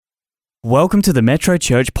Welcome to the Metro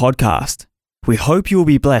Church podcast. We hope you will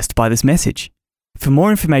be blessed by this message. For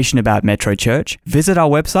more information about Metro Church, visit our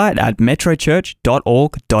website at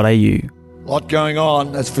metrochurch.org.au. A lot going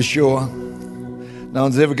on, that's for sure. No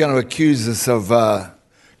one's ever going to accuse us of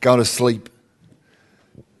going to sleep.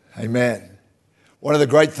 Amen. One of the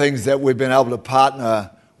great things that we've been able to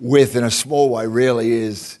partner with in a small way really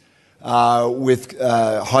is with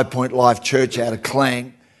High Point Life Church out of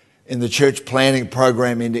Klang in the church planning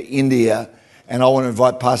program into India. And I want to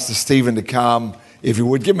invite Pastor Stephen to come. If you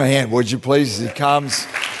would, give him a hand, would you please, as he comes.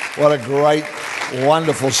 What a great,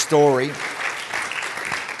 wonderful story.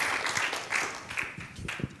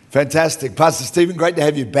 Fantastic. Pastor Stephen, great to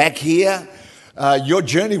have you back here. Your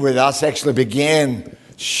journey with us actually began,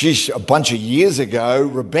 a bunch of years ago.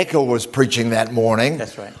 Rebecca was preaching that morning.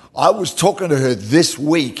 That's right. I was talking to her this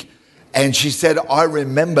week, and she said, I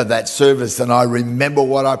remember that service, and I remember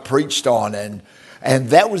what I preached on. And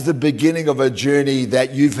that was the beginning of a journey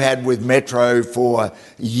that you've had with Metro for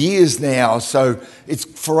years now. So it's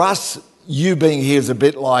for us, you being here is a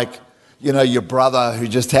bit like, your brother who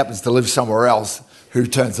just happens to live somewhere else who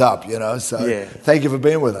turns up, So Yeah. Thank you for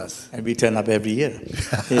being with us. And we turn up every year.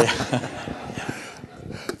 Yeah.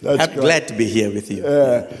 That's I'm great. glad to be here with you.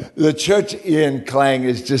 The church in Klang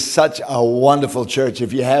is just such a wonderful church.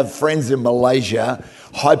 If you have friends in Malaysia,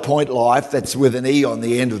 High Point Life, that's with an E on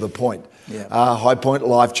the end of the point. Yeah. High Point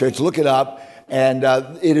Life Church, look it up. And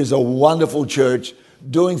it is a wonderful church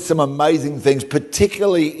doing some amazing things,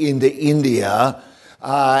 particularly into India.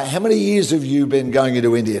 How many years have you been going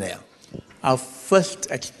into India now? Our first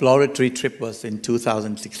exploratory trip was in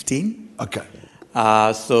 2016. Okay.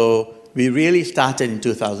 So we really started in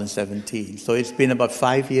 2017. So it's been about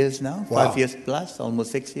 5 years now, Wow. 5 years plus,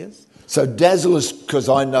 almost 6 years. So dazzle us, because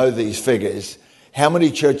I know these figures. How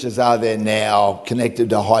many churches are there now connected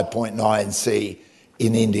to High Point and INC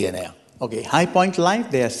in India now? Okay, High Point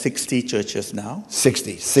Life, there are 60 churches now.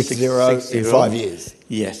 60 in 5 years.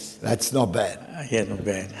 Yes. That's not bad. Yeah, not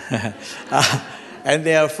bad. And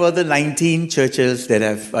there are further 19 churches that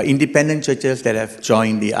have, independent churches that have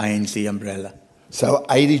joined the INC umbrella. So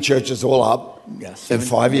 80 churches all up in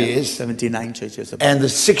 5 years. 79 churches. And the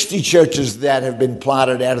 60 churches that have been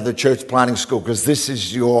planted out of the church planting school, because this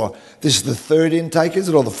is the third intake, is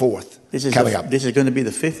it, or the fourth? This is coming up. This is going to be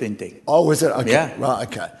the fifth intake. Oh, is it? Okay. Yeah. Right,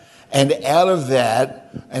 okay. And out of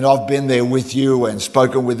that, and I've been there with you and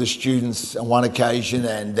spoken with the students on one occasion,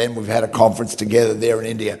 and then we've had a conference together there in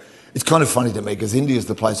India. It's kind of funny to me, because India is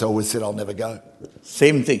the place I always said I'll never go.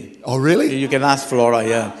 Same thing. Oh, really? You can ask Flora,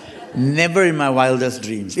 yeah. Never in my wildest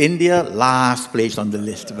dreams. India, last place on the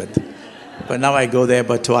list, but now I go there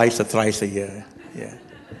about twice or thrice a year. Yeah.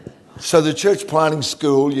 So the church planting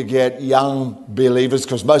school, you get young believers,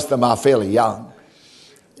 because most of them are fairly young.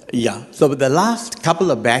 Yeah. So the last couple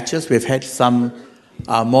of batches, we've had some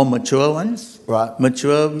more mature ones. Right.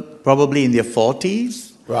 Mature, probably in their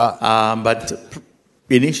 40s. Right. But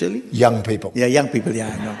initially. Young people. Yeah, young people,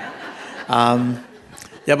 yeah, I know.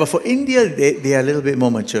 Yeah, but for India, they are a little bit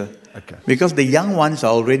more mature. Okay. Because the young ones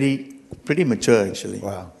are already pretty mature, actually.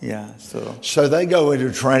 Wow. Yeah, So they go into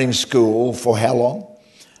training school for how long?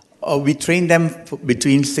 we train them for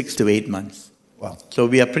between 6 to 8 months. Wow. So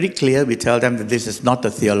we are pretty clear. We tell them that this is not a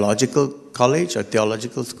theological college or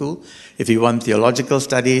theological school. If you want theological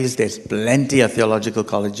studies, there's plenty of theological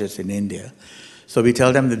colleges in India. So we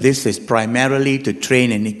tell them that this is primarily to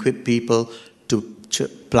train and equip people to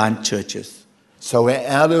plant churches. So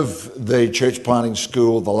out of the church planting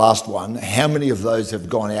school, the last one, how many of those have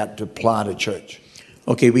gone out to plant a church?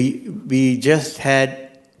 Okay, we just had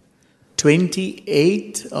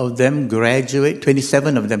 28 of them graduate,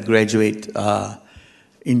 27 of them graduate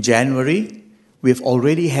in January. We've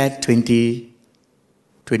already had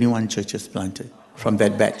 21 churches planted from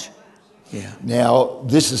that batch. Yeah. Now,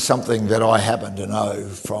 this is something that I happen to know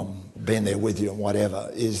from being there with you and whatever,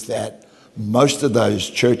 is that most of those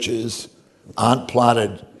churches aren't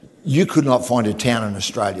planted. You could not find a town in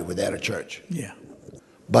Australia without a church. Yeah.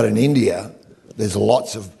 But in India, there's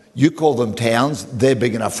lots of, you call them towns, they're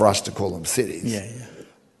big enough for us to call them cities. Yeah, yeah.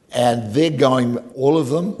 And they're going, all of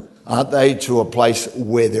them, aren't they, to a place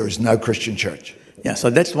where there is no Christian church? Yeah, so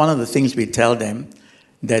that's one of the things we tell them,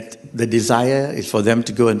 that the desire is for them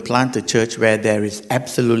to go and plant a church where there is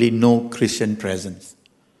absolutely no Christian presence.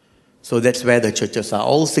 So that's where the churches are.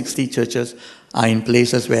 All 60 churches are in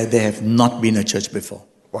places where there have not been a church before.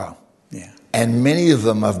 Wow. Yeah. And many of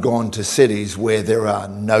them have gone to cities where there are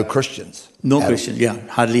no Christians. No Christians, yeah,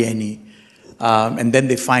 hardly any. And then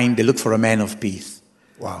they look for a man of peace.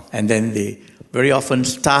 Wow. And then they very often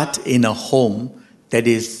start in a home that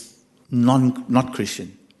is not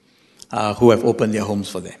Christian, who have opened their homes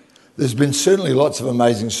for them. There's been certainly lots of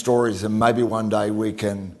amazing stories, and maybe one day we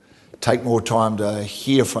can take more time to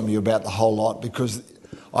hear from you about the whole lot, because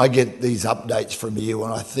I get these updates from you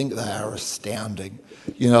and I think they are astounding.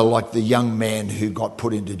 You know, like the young man who got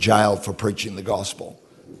put into jail for preaching the gospel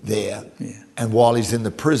there. Yeah. And while he's in the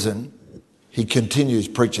prison, he continues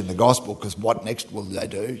preaching the gospel, because what next will they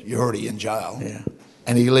do? You're already in jail. Yeah.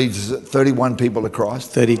 And he leads 31 people to Christ?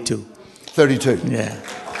 32. 32. Yeah.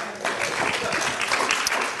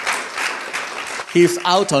 He's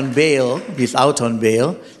out on bail.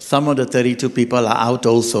 Some of the 32 people are out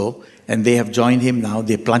also, and they have joined him now.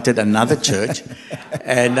 They planted another church.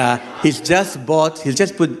 And he's just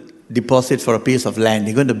put deposit for a piece of land.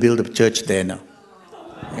 They're going to build a church there now.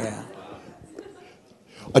 Yeah.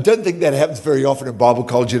 I don't think that happens very often in Bible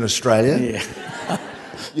college in Australia. Yeah.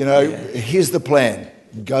 You know, here's the plan.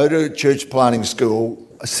 Go to church planting school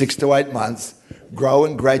 6 to 8 months, grow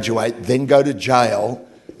and graduate, then go to jail,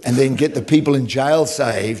 and then get the people in jail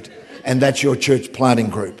saved, and that's your church planting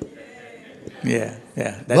group. Yeah.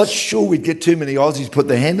 Not sure we'd get too many Aussies put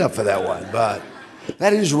their hand up for that one, but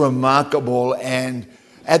that is remarkable. And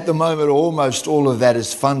at the moment, almost all of that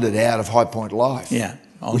is funded out of High Point Life,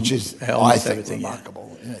 which is, I think,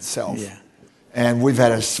 remarkable in itself. Yeah. And we've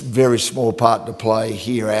had a very small part to play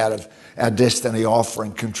here out of our Destiny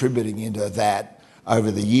offering, contributing into that over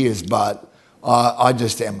the years, but I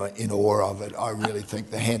just am in awe of it. I really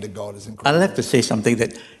think the hand of God is incredible. I'll have to say something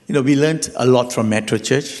that, we learned a lot from Metro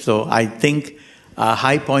Church. So I think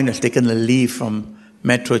High Point has taken a leave from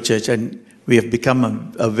Metro Church, and we have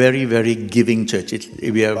become a very, very giving church.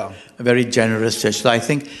 We are a very generous church. So I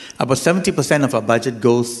think about 70% of our budget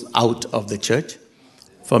goes out of the church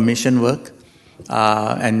for mission work.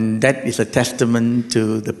 And that is a testament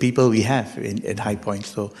to the people we have in High Point.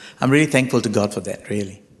 So I'm really thankful to God for that,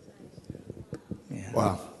 really. Yeah.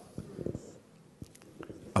 Wow.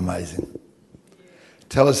 Amazing.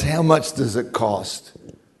 Tell us, how much does it cost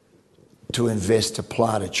to invest to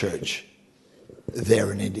plant a church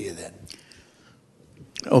there in India then?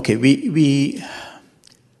 Okay, we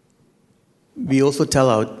also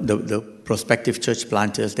tell the prospective church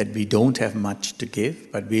planters that we don't have much to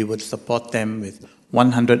give, but we would support them with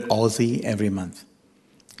 100 Aussie every month.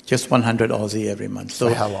 Just 100 Aussie every month. So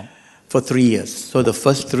for how long? For 3 years. So the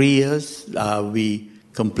first 3 years, we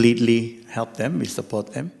completely help them, we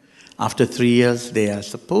support them. After 3 years, they are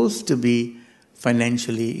supposed to be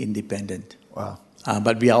financially independent. Wow.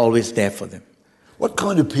 But we are always there for them. What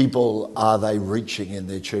kind of people are they reaching in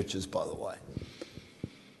their churches, by the way?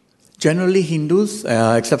 Generally Hindus,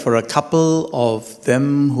 except for a couple of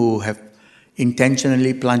them who have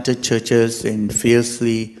intentionally planted churches in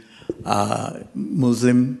fiercely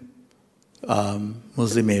Muslim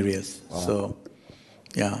areas. Wow.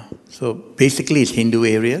 So basically it's Hindu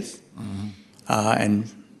areas,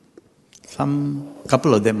 and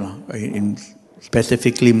couple of them are in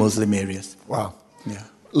specifically Muslim areas. Wow. Yeah.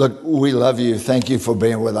 Look, we love you. Thank you for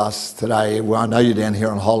being with us today. Well, I know you're down here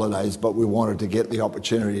on holidays, but we wanted to get the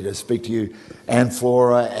opportunity to speak to you, and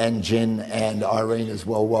Flora and Jen and Irene as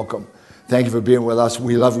well. Welcome. Thank you for being with us.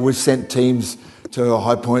 We love it. We've sent teams to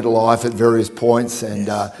High Point Life at various points, and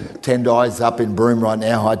Tendai's up in Broome right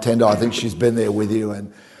now. Hi, Tendai. I think she's been there with you,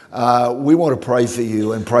 and we want to pray for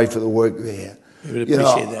you and pray for the work there. We would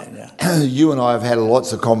appreciate that. Yeah. You and I have had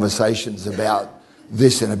lots of conversations about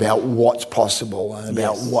this and about what's possible and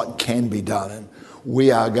about what can be done. And we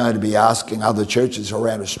are going to be asking other churches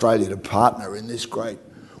around Australia to partner in this great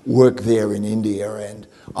work there in India. And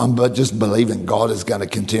I'm just believing God is going to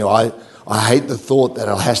continue. I hate the thought that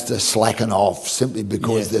it has to slacken off simply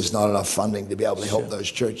because there's not enough funding to be able to help those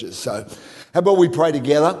churches. So how about we pray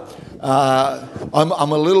together? I'm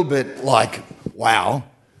a little bit like, wow,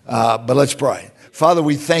 but let's pray. Father,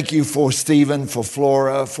 we thank you for Stephen, for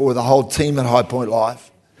Flora, for the whole team at High Point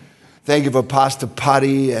Life. Thank you for Pastor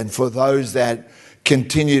Putty and for those that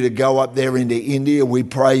continue to go up there into India. We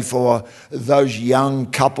pray for those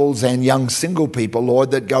young couples and young single people,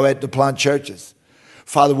 Lord, that go out to plant churches.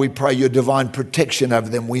 Father, we pray your divine protection over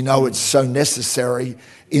them. We know it's so necessary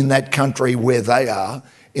in that country where they are,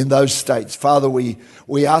 in those states. Father, we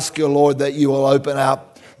ask you, Lord, that you will open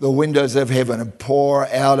up the windows of heaven and pour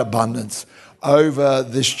out abundance over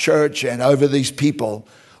this church and over these people,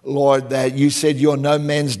 Lord, that you said you're no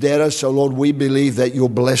man's debtor. So, Lord, we believe that you'll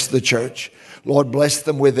bless the church. Lord, bless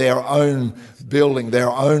them with their own building,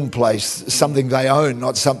 their own place, something they own,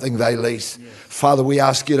 not something they lease. Yes. Father, we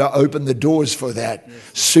ask you to open the doors for that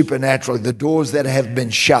supernaturally, the doors that have been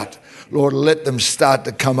shut. Lord, let them start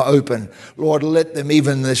to come open. Lord, let them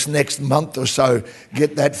even this next month or so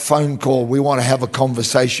get that phone call. We want to have a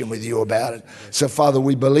conversation with you about it. So, Father,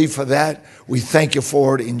 we believe for that. We thank you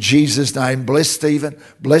for it in Jesus' name. Bless Stephen.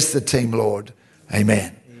 Bless the team, Lord.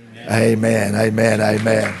 Amen. Amen. Amen.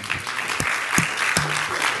 Amen.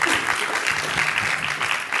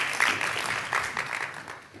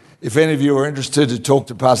 If any of you are interested to talk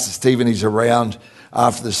to Pastor Stephen, he's around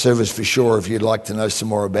after the service for sure if you'd like to know some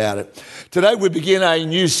more about it. Today we begin a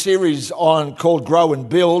new series called Grow and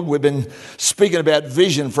Build. We've been speaking about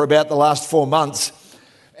vision for about the last 4 months,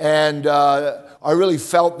 and I really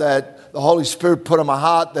felt that the Holy Spirit put on my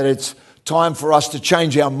heart that it's time for us to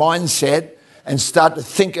change our mindset and start to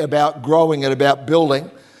think about growing and about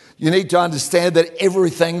building. You need to understand that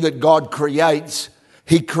everything that God creates,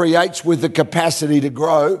 He creates with the capacity to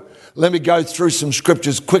grow. Let me go through some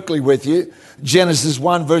scriptures quickly with you. Genesis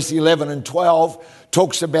 1 verse 11 and 12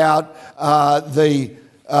 talks about the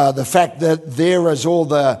fact that there is all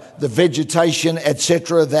the vegetation,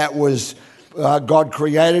 etc., that was God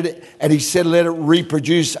created, and He said, let it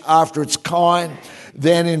reproduce after its kind.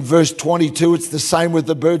 Then in verse 22, it's the same with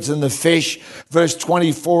the birds and the fish. Verse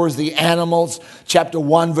 24 is the animals. Chapter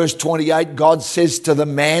 1, verse 28, God says to the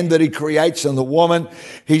man that He creates and the woman,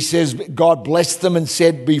 He says, God blessed them and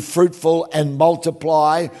said, be fruitful and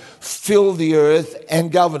multiply, fill the earth and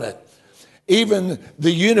govern it. Even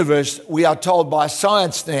the universe, we are told by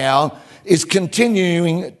science now, is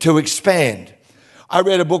continuing to expand. I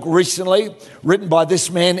read a book recently written by this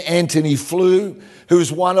man, Anthony Flew, who's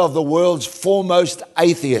one of the world's foremost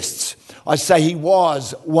atheists. I say he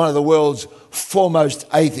was one of the world's foremost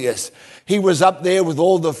atheists. He was up there with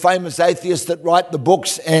all the famous atheists that write the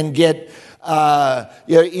books and get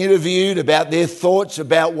interviewed about their thoughts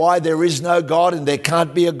about why there is no God and there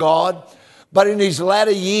can't be a God. But in his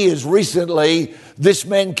latter years, recently, this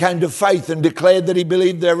man came to faith and declared that he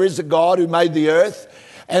believed there is a God who made the earth,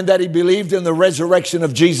 and that he believed in the resurrection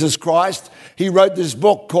of Jesus Christ. He wrote this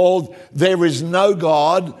book called There Is No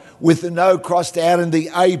God, with the no crossed out and the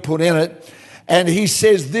A put in it. And he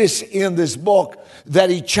says this in this book, that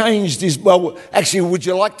he changed his... Well, actually, would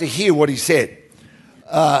you like to hear what he said?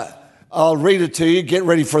 I'll read it to you. Get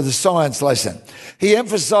ready for the science lesson. He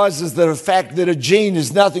emphasizes the fact that a gene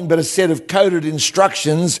is nothing but a set of coded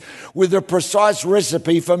instructions with a precise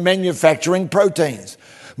recipe for manufacturing proteins.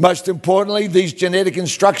 Most importantly, these genetic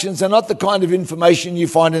instructions are not the kind of information you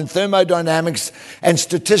find in thermodynamics and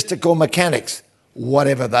statistical mechanics,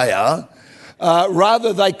 whatever they are.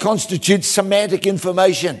 Rather, they constitute semantic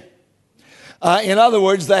information. In other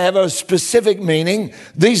words, they have a specific meaning.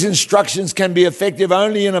 These instructions can be effective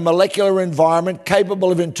only in a molecular environment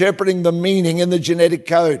capable of interpreting the meaning in the genetic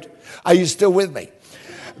code. Are you still with me?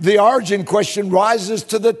 The origin question rises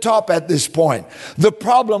to the top at this point. The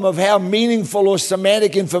problem of how meaningful or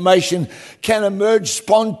semantic information can emerge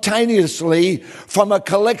spontaneously from a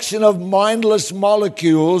collection of mindless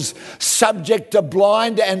molecules subject to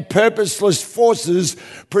blind and purposeless forces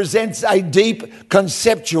presents a deep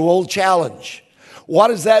conceptual challenge. What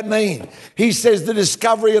does that mean? He says the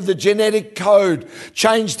discovery of the genetic code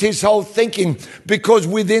changed his whole thinking, because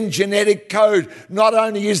within genetic code, not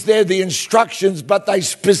only is there the instructions, but they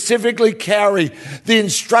specifically carry the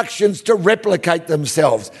instructions to replicate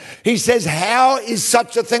themselves. He says, how is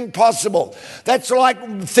such a thing possible? That's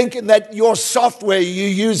like thinking that your software you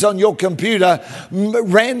use on your computer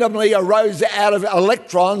randomly arose out of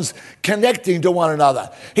electrons connecting to one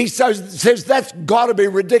another. He says that's got to be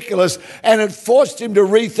ridiculous, and it forced him to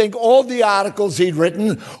rethink all the articles he'd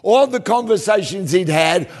written, all the conversations he'd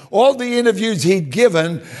had, all the interviews he'd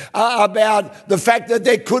given about the fact that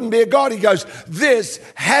there couldn't be a God. He goes, this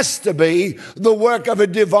has to be the work of a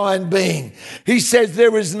divine being. He says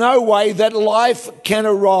there is no way that life can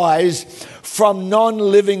arise from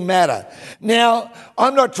non-living matter. Now,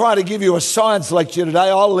 I'm not trying to give you a science lecture today.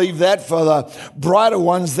 I'll leave that for the brighter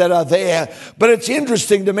ones that are there. But it's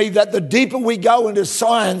interesting to me that the deeper we go into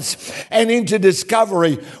science and into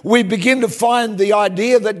discovery, we begin to find the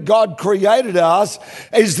idea that God created us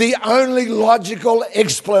is the only logical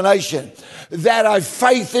explanation. That a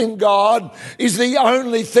faith in God is the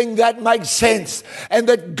only thing that makes sense, and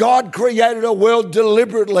that God created a world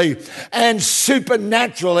deliberately and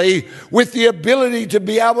supernaturally with the ability to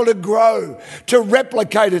be able to grow, to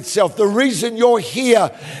replicate itself. The reason you're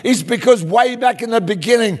here is because way back in the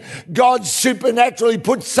beginning, God supernaturally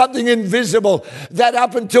put something invisible that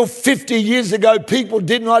up until 50 years ago, people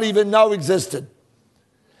did not even know existed.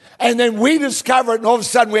 And then we discover it, and all of a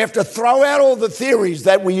sudden we have to throw out all the theories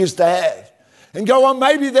that we used to have. and go, well,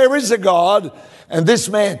 maybe there is a God. And this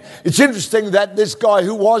man, it's interesting that this guy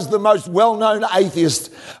who was the most well-known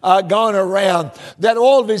atheist going around, that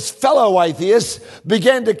all of his fellow atheists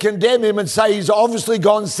began to condemn him and say he's obviously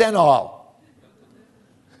gone senile.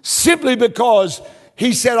 Simply because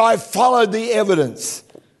he said, I followed the evidence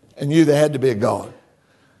and knew there had to be a God.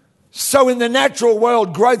 So in the natural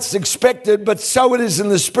world, growth's expected, but so it is in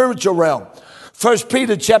the spiritual realm. 1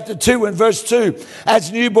 Peter chapter 2 and verse 2,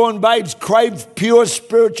 as newborn babes crave pure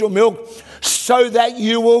spiritual milk, so that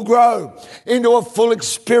you will grow into a full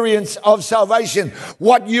experience of salvation.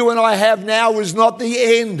 What you and I have now is not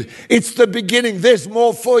the end. It's the beginning. There's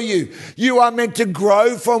more for you. You are meant to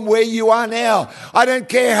grow from where you are now. I don't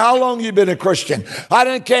care how long you've been a Christian. I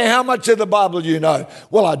don't care how much of the Bible you know.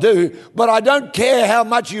 Well, I do, but I don't care how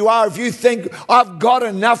much you are if you think I've got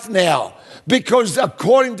enough now. Because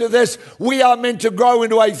according to this, we are meant to grow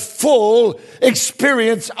into a full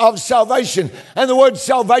experience of salvation. And the word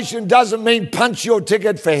salvation doesn't mean punch your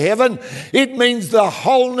ticket for heaven. It means the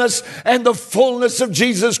wholeness and the fullness of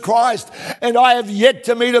Jesus Christ. And I have yet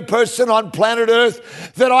to meet a person on planet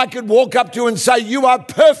Earth that I could walk up to and say, you are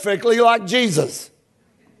perfectly like Jesus.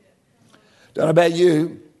 Don't know about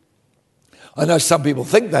you. I know some people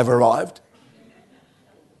think they've arrived.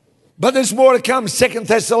 But there's more to come. 2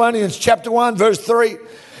 Thessalonians chapter 1, verse 3.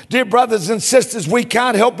 Dear brothers and sisters, we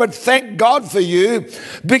can't help but thank God for you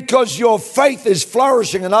because your faith is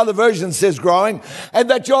flourishing, another version says growing, and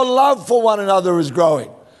that your love for one another is growing.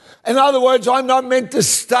 In other words, I'm not meant to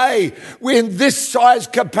stay in this size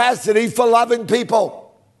capacity for loving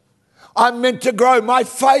people. I'm meant to grow my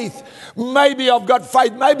faith. Maybe I've got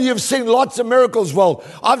faith. Maybe you've seen lots of miracles. Well,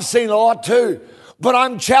 I've seen a lot too. But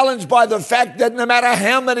I'm challenged by the fact that no matter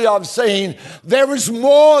how many I've seen, there is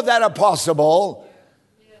more that are possible,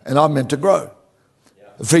 and I'm meant to grow.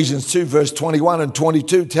 Ephesians 2, verse 21 and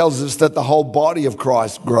 22 tells us that the whole body of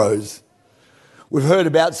Christ grows. We've heard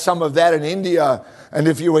about some of that in India, and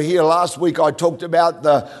if you were here last week, I talked about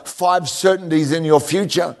the 5 certainties in your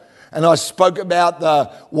future. And I spoke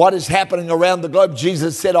about what is happening around the globe.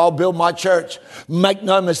 Jesus said, I'll build my church. Make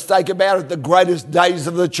no mistake about it, the greatest days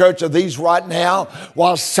of the church are these right now.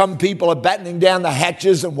 While some people are battening down the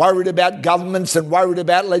hatches and worried about governments and worried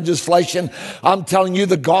about legislation, I'm telling you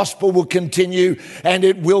the gospel will continue and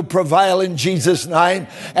it will prevail in Jesus' name.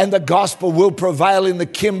 And the gospel will prevail in the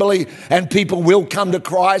Kimberley and people will come to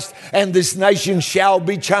Christ and this nation shall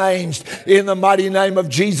be changed in the mighty name of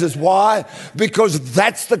Jesus. Why? Because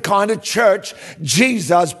that's the kind of church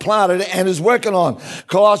Jesus planted and is working on.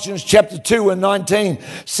 Colossians chapter 2 and 19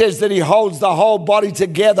 says that he holds the whole body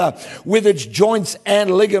together with its joints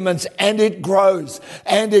and ligaments, and it grows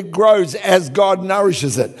as God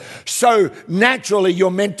nourishes it. So naturally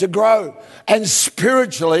you're meant to grow, and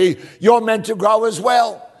spiritually you're meant to grow as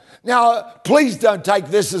well. Now, please don't take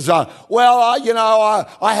this as I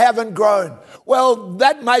haven't grown. Well,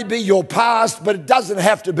 that may be your past, but it doesn't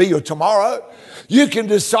have to be your tomorrow. You can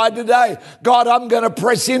decide today, God, I'm going to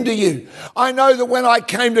press into you. I know that when I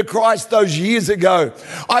came to Christ those years ago,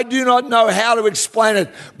 I do not know how to explain it,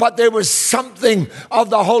 but there was something of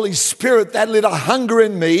the Holy Spirit that lit a hunger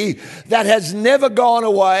in me that has never gone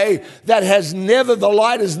away, the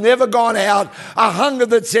light has never gone out, a hunger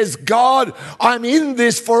that says, God, I'm in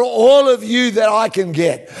this for all of you that I can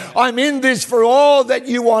get. I'm in this for all that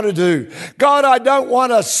you want to do. God, I don't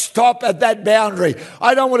want to stop at that boundary.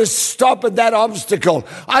 I don't want to stop at that obstacle.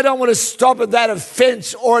 I don't want to stop at that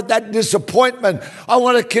offense or at that disappointment. I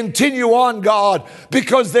want to continue on, God,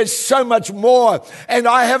 because there's so much more and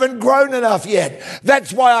I haven't grown enough yet.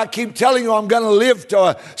 That's why I keep telling you I'm going to live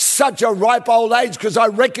to such a ripe old age, because I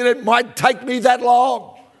reckon it might take me that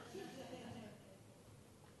long.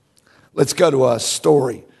 Let's go to a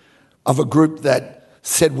story of a group that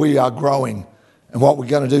said we are growing and what we're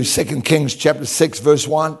going to do. 2 Kings chapter 6 verse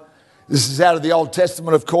 1. This is out of the Old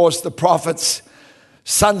Testament, of course. The prophets,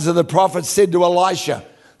 sons of the prophets, said to Elisha,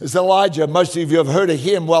 there's Elijah, most of you have heard of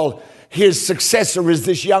him. Well, his successor is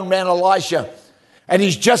this young man Elisha. And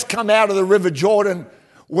he's just come out of the river Jordan,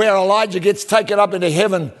 where Elijah gets taken up into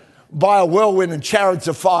heaven by a whirlwind and chariots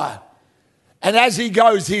of fire. And as he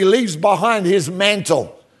goes, he leaves behind his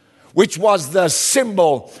mantle, which was the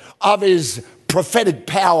symbol of his prophetic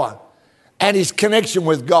power and his connection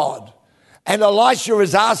with God. And Elisha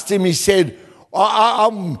has asked him, he said,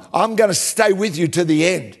 I'm going to stay with you to the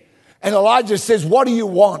end. And Elijah says, what do you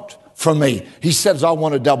want from me? He says, I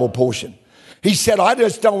want a double portion. He said, I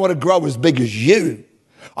just don't want to grow as big as you.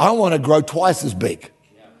 I want to grow twice as big.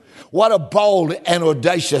 What a bold and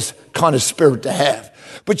audacious kind of spirit to have.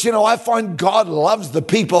 But you know, I find God loves the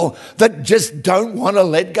people that just don't want to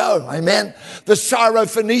let go. Amen. The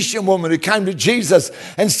Syrophoenician woman who came to Jesus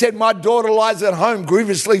and said, my daughter lies at home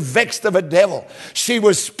grievously vexed of a devil. She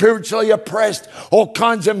was spiritually oppressed. All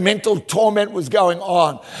kinds of mental torment was going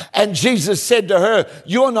on. And Jesus said to her,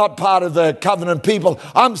 you're not part of the covenant people.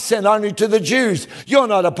 I'm sent only to the Jews. You're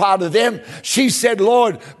not a part of them. She said,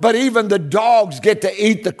 Lord, but even the dogs get to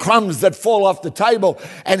eat the crumbs that fall off the table.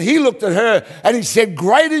 And he looked at her and he said,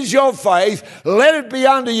 great is your faith. Let it be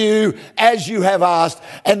unto you as you have asked.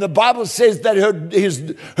 And the Bible says that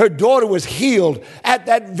her daughter was healed at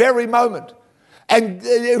that very moment. And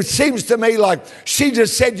it seems to me like she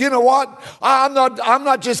just said, you know what? I'm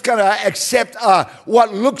not just going to accept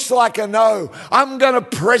what looks like a no. I'm going to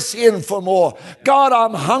press in for more. God,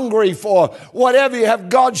 I'm hungry for whatever you have.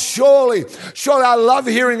 God, surely I love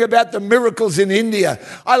hearing about the miracles in India.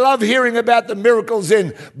 I love hearing about the miracles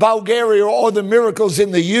in Bulgaria or the miracles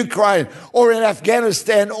in the Ukraine or in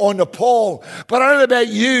Afghanistan or Nepal. But I don't know about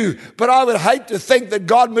you, but I would hate to think that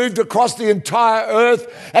God moved across the entire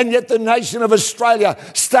earth and yet the nation of Australia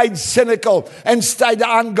stayed cynical and stayed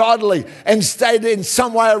ungodly and stayed in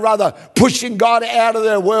some way or other pushing God out of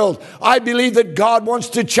their world. I believe that God wants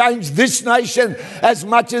to change this nation as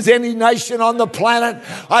much as any nation on the planet.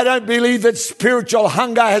 I don't believe that spiritual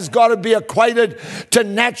hunger has got to be equated to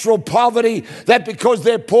natural poverty, that because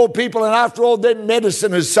they're poor people and after all their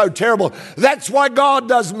medicine is so terrible, that's why God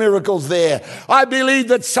does miracles there. I believe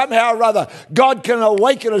that somehow or other God can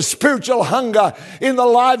awaken a spiritual hunger in the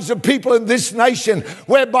lives of people in this nation,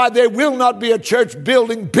 whereby there will not be a church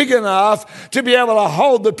building big enough to be able to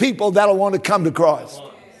hold the people that'll want to come to Christ.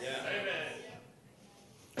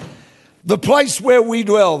 The place where we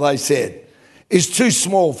dwell, they said, is too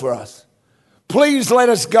small for us. Please let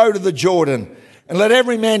us go to the Jordan and let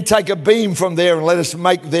every man take a beam from there and let us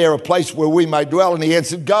make there a place where we may dwell. And he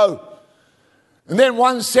answered, go. And then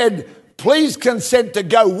one said, please consent to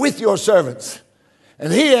go with your servants.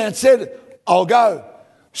 And he answered, I'll go.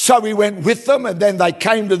 So we went with them, and then they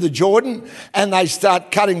came to the Jordan and they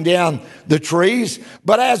start cutting down the trees.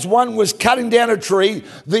 But as one was cutting down a tree,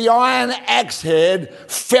 the iron axe head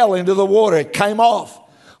fell into the water. It came off.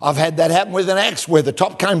 I've had that happen with an axe where the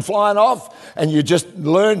top came flying off, and you just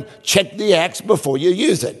learn, check the axe before you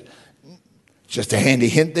use it. Just a handy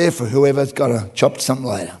hint there for whoever's got to chop something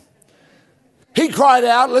later. He cried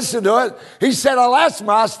out, listen to it. He said, alas,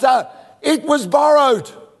 master, it was borrowed.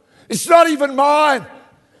 It's not even mine.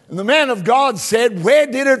 And the man of God said, where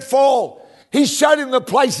did it fall? He showed him the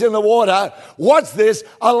place in the water. What's this?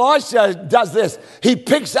 Elisha does this. He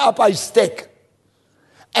picks up a stick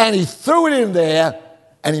and he threw it in there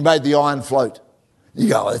and he made the iron float. You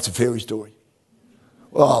go, oh, that's a fairy story.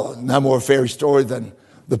 Well, no more a fairy story than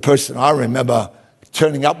the person I remember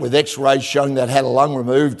turning up with x-rays showing that had a lung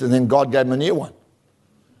removed and then God gave him a new one.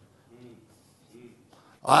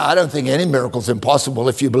 I don't think any miracle's impossible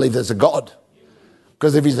if you believe there's a God.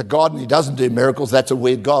 Because if he's a God and he doesn't do miracles, that's a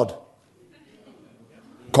weird God.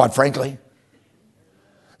 Quite frankly.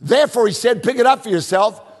 Therefore, he said, pick it up for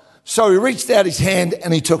yourself. So he reached out his hand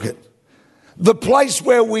and he took it. The place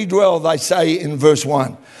where we dwell, they say in verse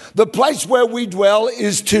 1, the place where we dwell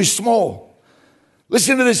is too small.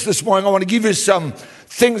 Listen to this morning. I want to give you some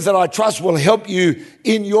things that I trust will help you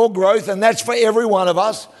in your growth, and that's for every one of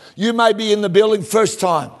us. You may be in the building first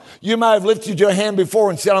time. You may have lifted your hand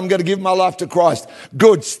before and said, I'm going to give my life to Christ.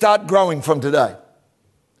 Good, start growing from today.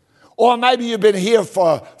 Or maybe you've been here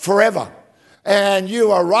for forever and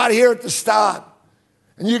you are right here at the start.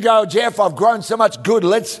 And you go, Geoff, I've grown so much. Good,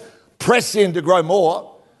 let's press in to grow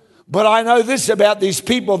more. But I know this about these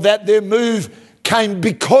people, that their move came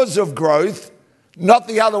because of growth, not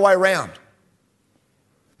the other way around.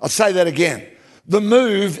 I'll say that again. The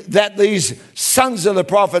move that these sons of the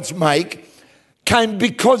prophets make came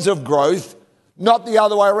because of growth, not the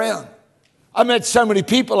other way around. I met so many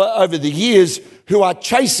people over the years who are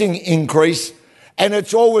chasing increase, and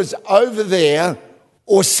it's always over there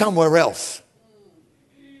or somewhere else.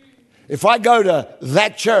 If I go to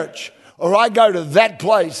that church or I go to that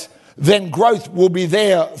place, then growth will be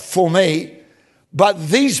there for me. But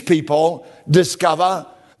these people discover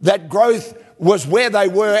that growth was where they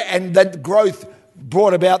were, and that growth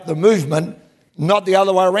brought about the movement, not the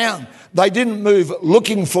other way around. They didn't move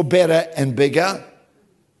looking for better and bigger.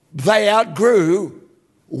 They outgrew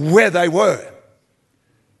where they were.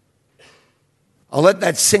 I'll let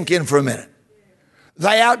that sink in for a minute.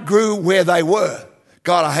 They outgrew where they were.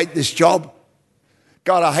 God, I hate this job.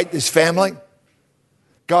 God, I hate this family.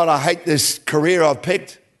 God, I hate this career I've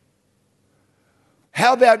picked.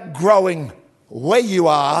 How about growing where you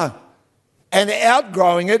are and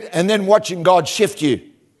outgrowing it and then watching God shift you.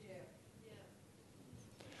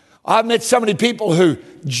 I've met so many people who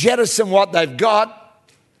jettison what they've got,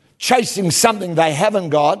 chasing something they haven't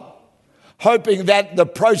got, hoping that the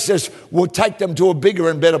process will take them to a bigger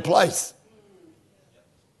and better place.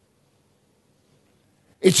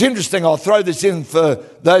 It's interesting, I'll throw this in for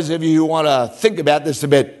those of you who want to think about this a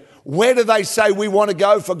bit. Where do they say we want to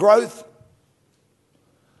go for growth?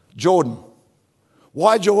 Jordan.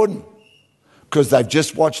 Why Jordan? Because they've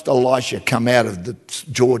just watched Elisha come out of the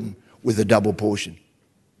Jordan with a double portion.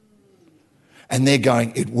 And they're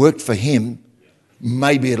going, it worked for him,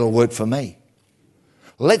 maybe it'll work for me.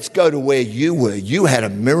 Let's go to where you were. You had a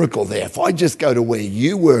miracle there. If I just go to where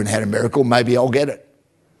you were and had a miracle, maybe I'll get it.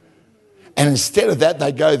 And instead of that,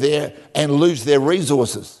 they go there and lose their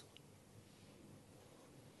resources.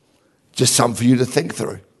 Just something for you to think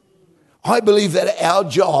through. I believe that our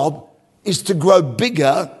job is to grow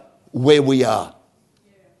bigger where we are.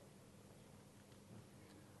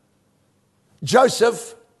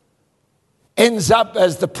 Joseph ends up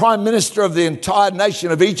as the prime minister of the entire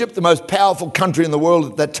nation of Egypt, the most powerful country in the world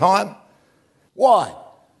at that time. Why?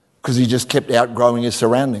 Because he just kept outgrowing his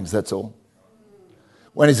surroundings, that's all.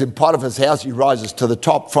 When he's in Potiphar's house, he rises to the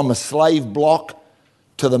top from a slave block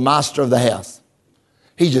to the master of the house.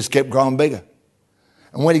 He just kept growing bigger.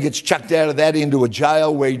 And when he gets chucked out of that into a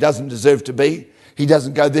jail where he doesn't deserve to be, he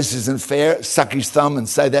doesn't go, this isn't fair, suck his thumb and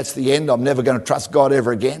say, that's the end, I'm never going to trust God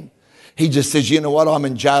ever again. He just says, you know what, I'm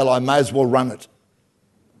in jail, I may as well run it.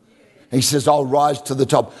 He says, I'll rise to the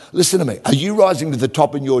top. Listen to me, are you rising to the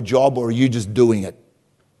top in your job or are you just doing it?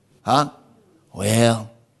 Huh?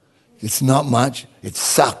 Well, it's not much, it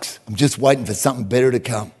sucks. I'm just waiting for something better to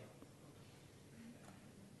come.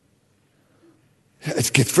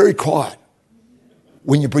 It gets very quiet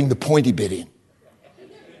when you bring the pointy bit in.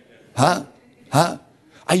 Huh?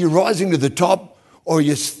 Are you rising to the top or are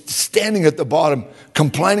you standing at the bottom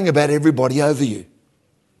complaining about everybody over you?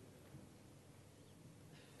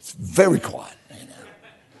 It's very quiet. You know.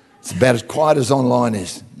 It's about as quiet as online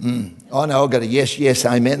is. I know, I've got a yes, yes,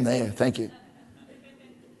 amen there. Thank you.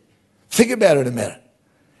 Think about it a minute.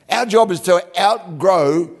 Our job is to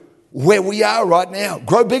outgrow where we are right now.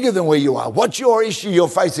 Grow bigger than where you are. What's your issue you're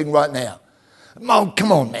facing right now? Oh,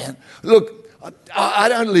 come on, man. Look, I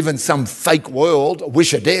don't live in some fake world. I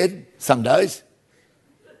wish I did some days.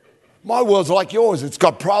 My world's like yours. It's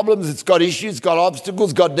got problems, it's got issues, it's got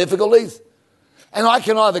obstacles, it's got difficulties. And I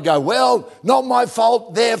can either go, well, not my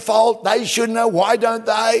fault, their fault, they should know, why don't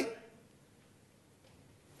they?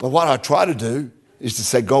 But what I try to do is to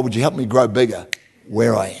say, God, would you help me grow bigger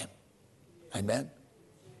where I am? Amen?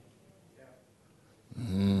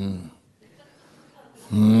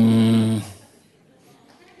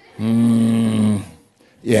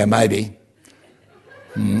 Yeah, maybe.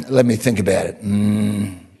 Let me think about it.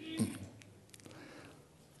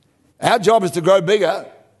 Our job is to grow bigger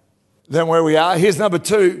than where we are. Here's number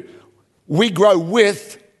 2. We grow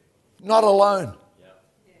with, not alone.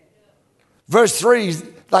 Verse 3,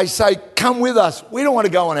 they say, come with us. We don't want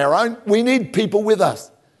to go on our own. We need people with us.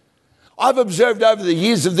 I've observed over the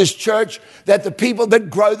years of this church that the people that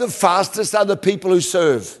grow the fastest are the people who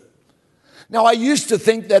serve. Now, I used to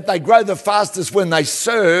think that they grow the fastest when they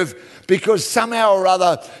serve because somehow or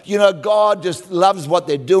other, you know, God just loves what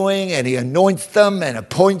they're doing and he anoints them and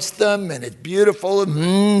appoints them and it's beautiful.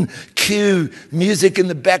 Cue music in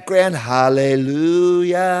the background.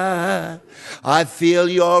 Hallelujah. I feel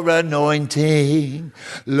your anointing.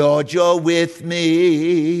 Lord, you're with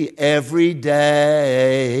me every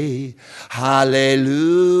day.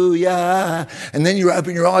 Hallelujah. And then you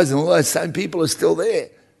open your eyes and all those same people are still there.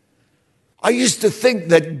 I used to think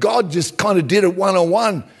that God just kind of did it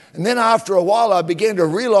one-on-one. And then after a while, I began to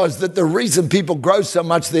realize that the reason people grow so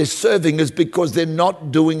much they're serving is because they're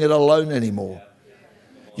not doing it alone anymore.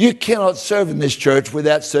 You cannot serve in this church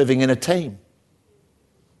without serving in a team.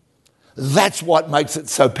 That's what makes it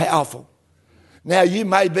so powerful. Now, you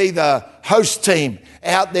may be the host team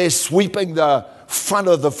out there sweeping the front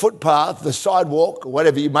of the footpath, the sidewalk, or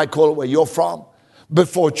whatever you may call it where you're from,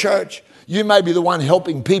 before church. You may be the one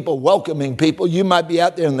helping people, welcoming people. You might be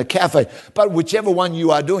out there in the cafe. But whichever one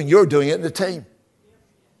you are doing, you're doing it in a team.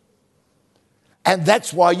 And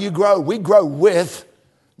that's why you grow. We grow with,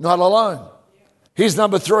 not alone. Here's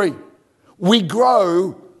number 3. We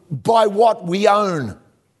grow by what we own.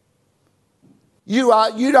 You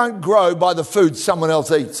don't grow by the food someone else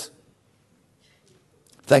eats.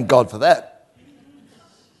 Thank God for that.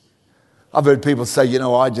 I've heard people say, you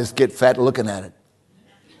know, I just get fat looking at it.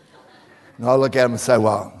 And I look at them and say,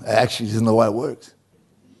 well, it actually isn't the way it works.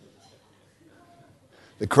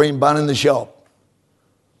 The cream bun in the shop.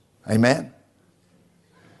 Amen?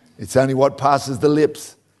 It's only what passes the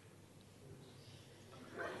lips.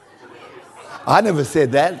 I never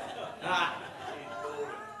said that.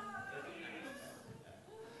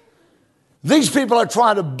 These people are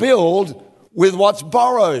trying to build with what's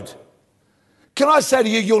borrowed. Can I say to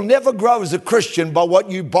you, you'll never grow as a Christian by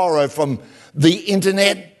what you borrow from the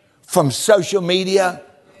internet, from social media,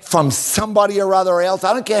 from somebody or other else.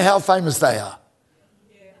 I don't care how famous they are.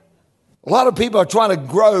 A lot of people are trying to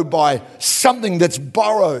grow by something that's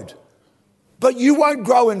borrowed. But you won't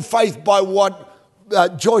grow in faith by what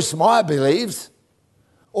Joyce Meyer believes,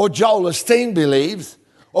 or Joel Osteen believes,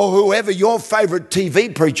 or whoever your favorite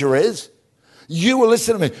TV preacher is. You will,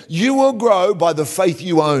 listen to me, you will grow by the faith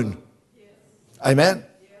you own. Amen?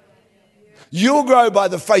 You'll grow by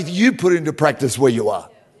the faith you put into practice where you are.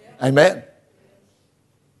 Amen?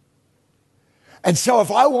 And so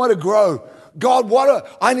if I want to grow, God,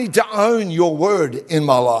 I need to own your word in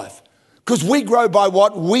my life. Because we grow by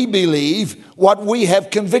what we believe, what we have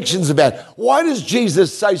convictions about. Why does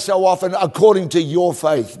Jesus say so often, according to your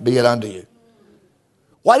faith, be it unto you?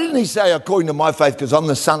 Why didn't he say, according to my faith, because I'm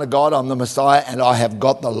the Son of God, I'm the Messiah, and I have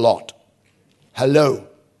got the lot? Hello.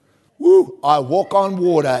 Woo, I walk on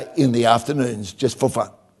water in the afternoons just for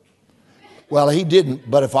fun. Well, he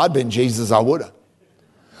didn't, but if I'd been Jesus, I would have.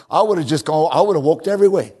 I would have just gone, I would have walked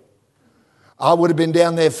everywhere. I would have been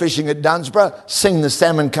down there fishing at Dunsborough, seen the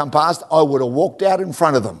salmon come past, I would have walked out in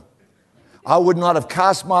front of them. I would not have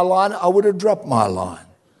cast my line, I would have dropped my line.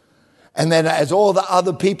 And then as all the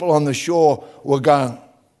other people on the shore were going,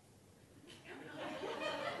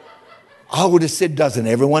 I would have said, doesn't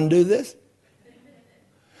everyone do this?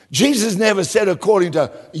 Jesus never said according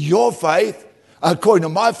to your faith, according to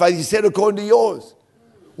my faith, he said according to yours.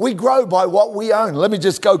 We grow by what we own. Let me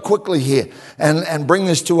just go quickly here and bring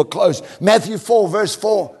this to a close. Matthew 4, verse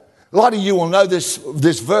 4. A lot of you will know this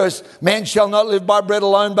verse. Man shall not live by bread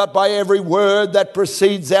alone, but by every word that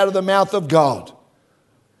proceeds out of the mouth of God.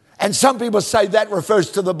 And some people say that refers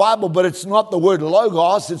to the Bible, but it's not the word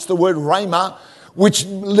logos, it's the word rhema, which,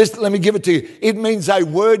 let me give it to you. It means a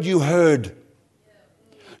word you heard.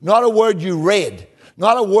 Not a word you read.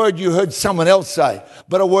 Not a word you heard someone else say,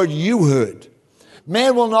 but a word you heard.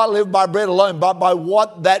 Man will not live by bread alone, but by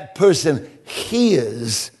what that person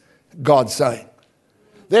hears God saying.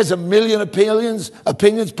 There's a million opinions,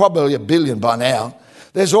 probably a billion by now.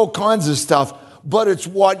 There's all kinds of stuff, but it's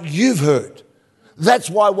what you've heard. That's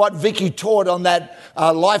why what Vicky taught on that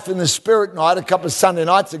Life in the Spirit night a couple of Sunday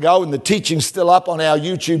nights ago, and the teaching's still up on our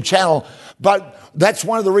YouTube channel, but that's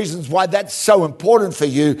one of the reasons why that's so important for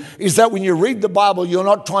you, is that when you read the Bible, you're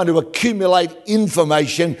not trying to accumulate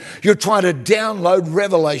information, you're trying to download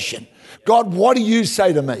revelation. God, what do you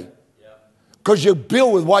say to me? Because you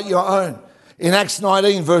build with what you own. In Acts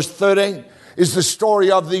 19, verse 13, is the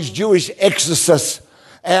story of these Jewish exorcists.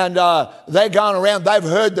 And they're going around. They've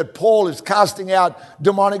heard that Paul is casting out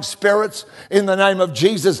demonic spirits in the name of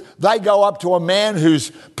Jesus. They go up to a man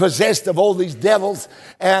who's possessed of all these devils,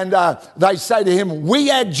 and they say to him,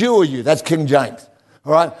 we adjure you. That's King James.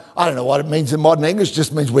 All right? I don't know what it means in modern English. It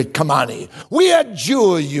just means we come on here. We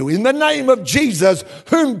adjure you in the name of Jesus,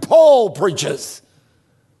 whom Paul preaches.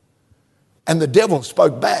 And the devil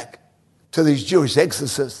spoke back to these Jewish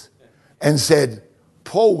exorcists and said,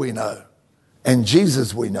 Paul we know, and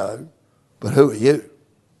Jesus we know, but who are you?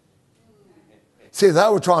 See, they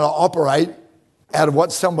were trying to operate out of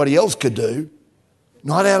what somebody else could do,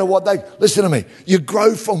 not out of what they... Listen to me. You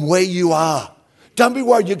grow from where you are. Don't be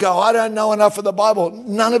worried. You go, I don't know enough of the Bible.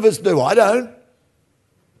 None of us do. I don't.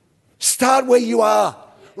 Start where you are.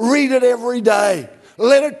 Read it every day.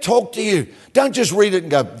 Let it talk to you. Don't just read it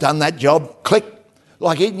and go, done that job. Click.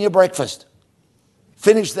 Like eating your breakfast.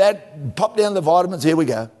 Finish that. Pop down the vitamins. Here we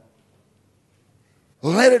go.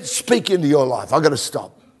 Let it speak into your life. I've got to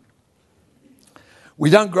stop. We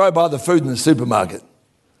don't grow by the food in the supermarket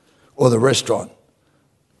or the restaurant,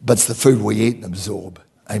 but it's the food we eat and absorb.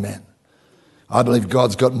 Amen. I believe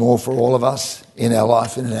God's got more for all of us in our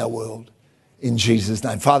life and in our world. In Jesus'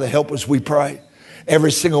 name. Father, help us, we pray.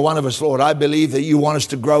 Every single one of us, Lord, I believe that you want us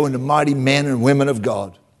to grow into mighty men and women of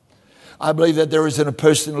God. I believe that there isn't a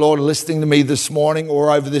person, Lord, listening to me this morning or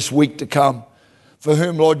over this week to come, for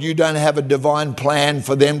whom, Lord, you don't have a divine plan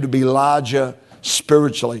for them to be larger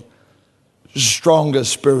spiritually, stronger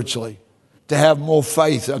spiritually, to have more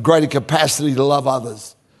faith, a greater capacity to love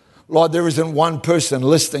others. Lord, there isn't one person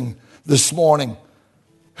listening this morning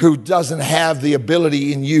who doesn't have the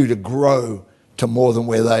ability in you to grow to more than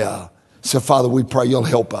where they are. So, Father, we pray you'll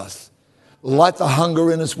help us. Light the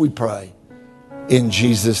hunger in us, we pray. In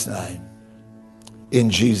Jesus' name.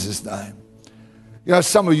 In Jesus' name. You know,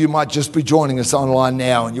 some of you might just be joining us online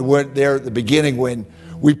now, and you weren't there at the beginning when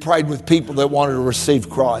We prayed with people that wanted to receive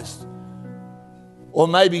Christ. Or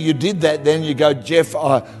maybe you did that, then you go, Geoff,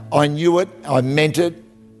 I knew it, I meant it,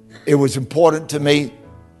 it was important to me,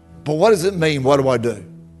 but what does it mean? What do I do?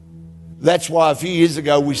 That's why a few years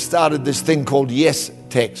ago we started this thing called Yes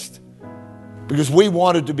Text, because we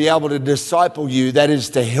wanted to be able to disciple you, that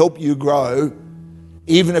is to help you grow,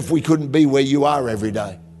 even if we couldn't be where you are every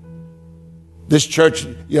day. This church,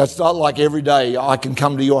 it's not like every day I can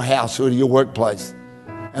come to your house or to your workplace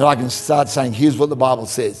and I can start saying, here's what the Bible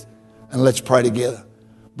says, and let's pray together.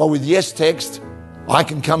 But with Yes Text, I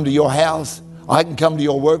can come to your house, I can come to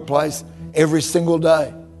your workplace every single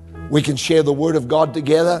day. We can share the Word of God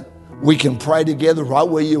together. We can pray together right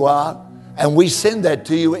where you are. And we send that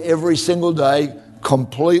to you every single day,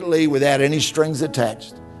 completely without any strings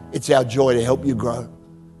attached. It's our joy to help you grow.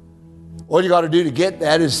 All you got to do to get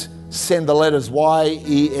that is send the letters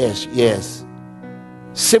YES, yes.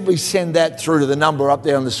 Simply send that through to the number up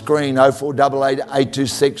there on the screen, 0488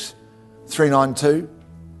 826 392.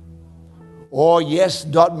 Or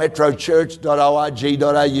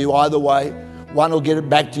yes.metrochurch.org.au. Either way, one will get it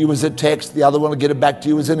back to you as a text, the other one will get it back to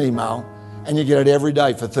you as an email, and you get it every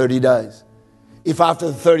day for 30 days. If after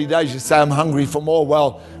the 30 days you say, I'm hungry for more,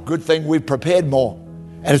 well, good thing we've prepared more.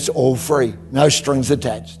 And it's all free, no strings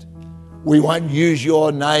attached. We won't use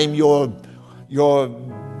your name, your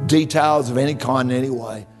details of any kind in any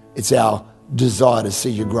way. It's our desire to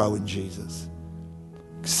see you grow in Jesus.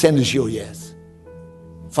 Send us your yes.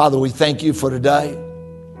 Father, we thank you for today.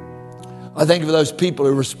 I thank you for those people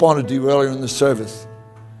who responded to you earlier in the service.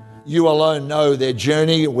 You alone know their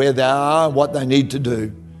journey, where they are, what they need to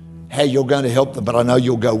do, how you're going to help them, but I know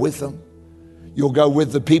you'll go with them. You'll go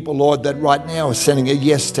with the people, Lord, that right now are sending a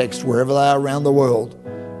yes text wherever they are around the world.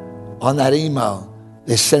 On that email,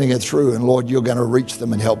 they're sending it through, and Lord, you're going to reach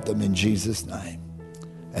them and help them in Jesus' name.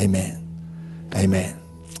 Amen. Amen.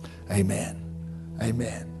 Amen.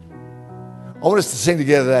 Amen. I want us to sing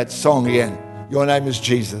together that song again. Your name is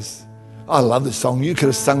Jesus. I love this song. You could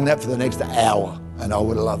have sung that for the next hour, and I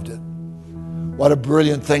would have loved it. What a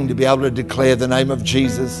brilliant thing to be able to declare the name of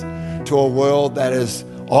Jesus to a world that has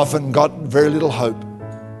often got very little hope.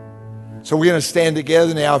 So we're going to stand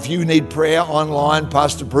together now. If you need prayer online,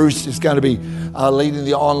 Pastor Bruce is going to be leading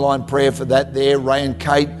the online prayer for that there. Ray and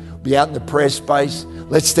Kate will be out in the prayer space.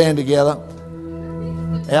 Let's stand together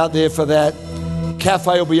out there for that.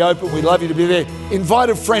 Cafe will be open. We'd love you to be there.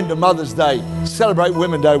 Invite a friend to Mother's Day. Celebrate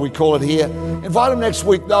Women's Day, we call it here. Invite them next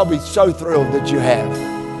week. They'll be so thrilled that you have.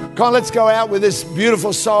 Come on, let's go out with this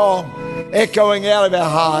beautiful song echoing out of our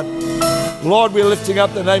heart. Lord, we're lifting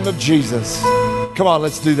up the name of Jesus. Come on,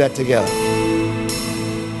 let's do that together.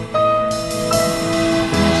 I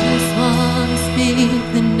just want to speak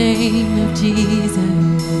the name of Jesus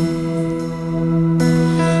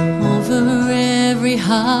over every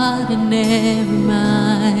heart and every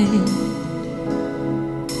mind.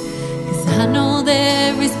 'Cause I know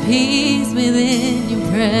there is peace within your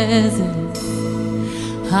presence.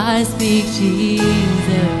 I speak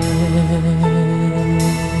Jesus.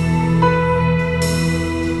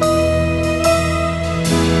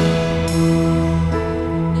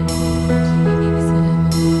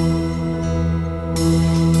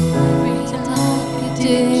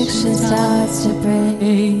 Starts to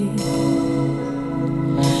break,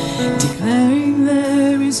 declaring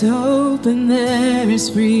there is hope and there is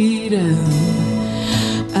freedom.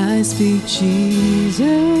 I speak Jesus.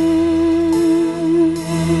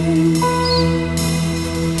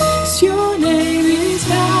 Your name is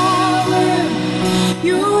power,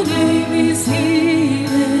 your name is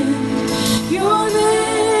healing, your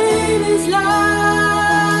name is life.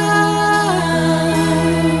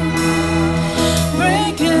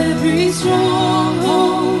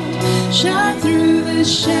 Stronghold, shine through the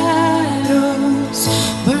shadows,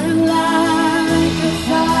 burn like a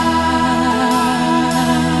fire.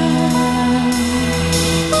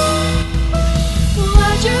 I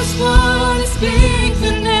just want to speak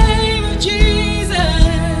the name of Jesus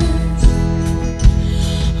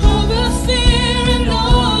over fear and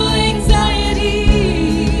all anxiety,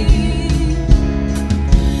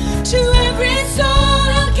 to every soul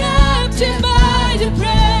held captive by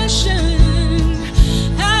depression.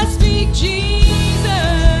 I speak Jesus.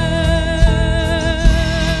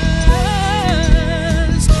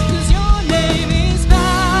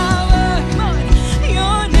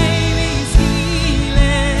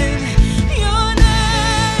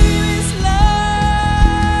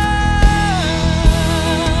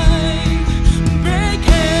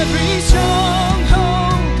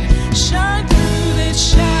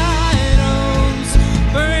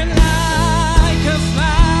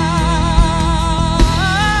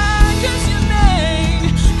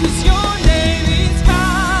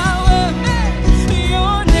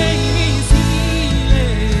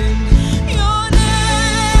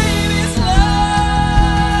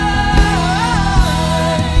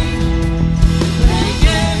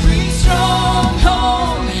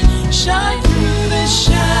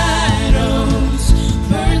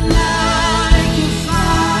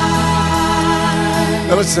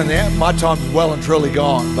 listen, my time's well and truly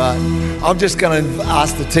gone, but I'm just going to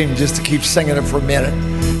ask the team just to keep singing it for a minute.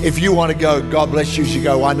 If you want to go, God bless you as you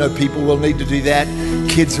go. I know people will need to do that.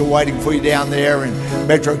 Kids are waiting for you down there, and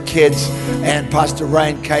Metro Kids and Pastor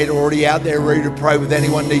Ray and Kate are already out there ready to pray with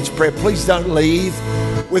anyone who needs prayer. Please don't leave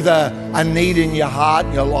with a need in your heart,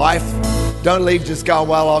 in your life. Don't leave just going,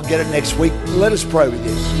 well, I'll get it next week. Let us pray with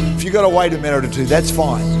you. If you've got to wait a minute or two, that's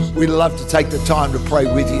fine. We'd love to take the time to pray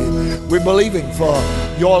with you. We're believing for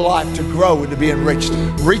your life to grow and to be enriched.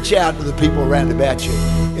 Reach out to the people around about you.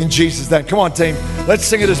 In Jesus' name. Come on, team. Let's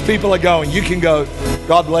sing it as people are going. You can go.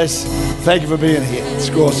 God bless. Thank you for being here. It's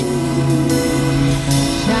awesome.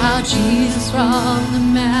 Shout Jesus from the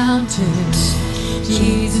mountains,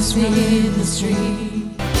 Jesus in the street.